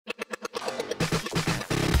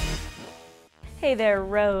Hey there,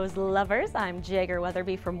 Rose lovers. I'm Jager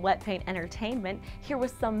Weatherby from Wetpaint Entertainment, here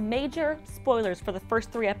with some major spoilers for the first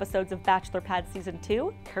 3 episodes of Bachelor Pad Season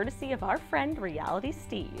 2, courtesy of our friend Reality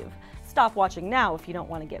Steve. Stop watching now if you don't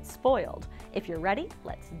want to get spoiled. If you're ready,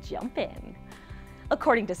 let's jump in.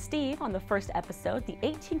 According to Steve, on the first episode, the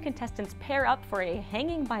 18 contestants pair up for a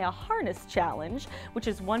hanging by a harness challenge, which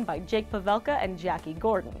is won by Jake Pavelka and Jackie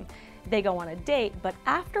Gordon. They go on a date, but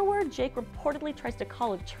afterward, Jake reportedly tries to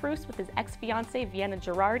call a truce with his ex-fiance Vienna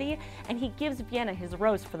Girardi, and he gives Vienna his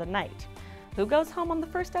rose for the night. Who goes home on the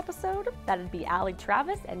first episode? That'd be Alli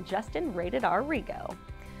Travis and Justin, rated R Rego.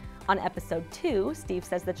 On episode 2, Steve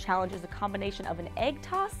says the challenge is a combination of an egg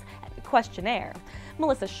toss and a questionnaire.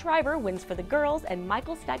 Melissa Schreiber wins for the girls, and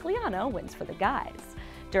Michael Stagliano wins for the guys.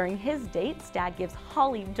 During his date, Stag gives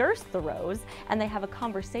Holly Durst the rose, and they have a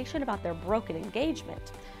conversation about their broken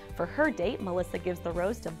engagement. For her date, Melissa gives the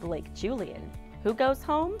rose to Blake Julian. Who goes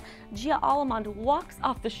home? Gia Allemand walks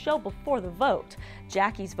off the show before the vote.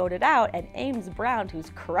 Jackie's voted out, and Ames Brown,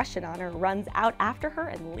 who's crushing on her, runs out after her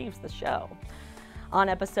and leaves the show. On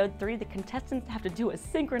episode 3, the contestants have to do a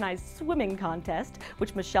synchronized swimming contest,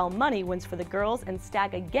 which Michelle Money wins for the girls and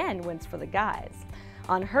Stag again wins for the guys.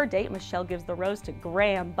 On her date, Michelle gives the rose to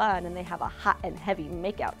Graham Bunn, and they have a hot and heavy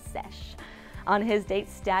makeout sesh. On his date,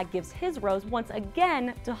 Stag gives his rose once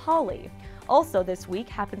again to Holly. Also this week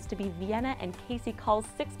happens to be Vienna and Casey Call's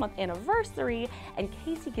 6-month anniversary, and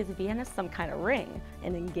Casey gives Vienna some kind of ring.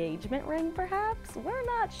 An engagement ring, perhaps? We're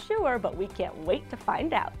not sure, but we can't wait to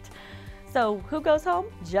find out. So who goes home?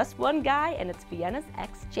 Just one guy, and it's Vienna's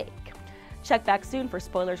ex, Jake. Check back soon for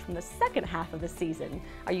spoilers from the second half of the season.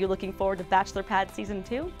 Are you looking forward to Bachelor Pad Season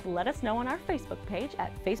 2? Let us know on our Facebook page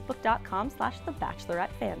at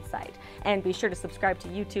facebook.com/thebachelorette-fansite. And be sure to subscribe to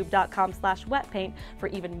youtube.com/wetpaint for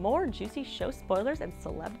even more juicy show spoilers and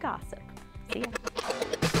celeb gossip. See ya.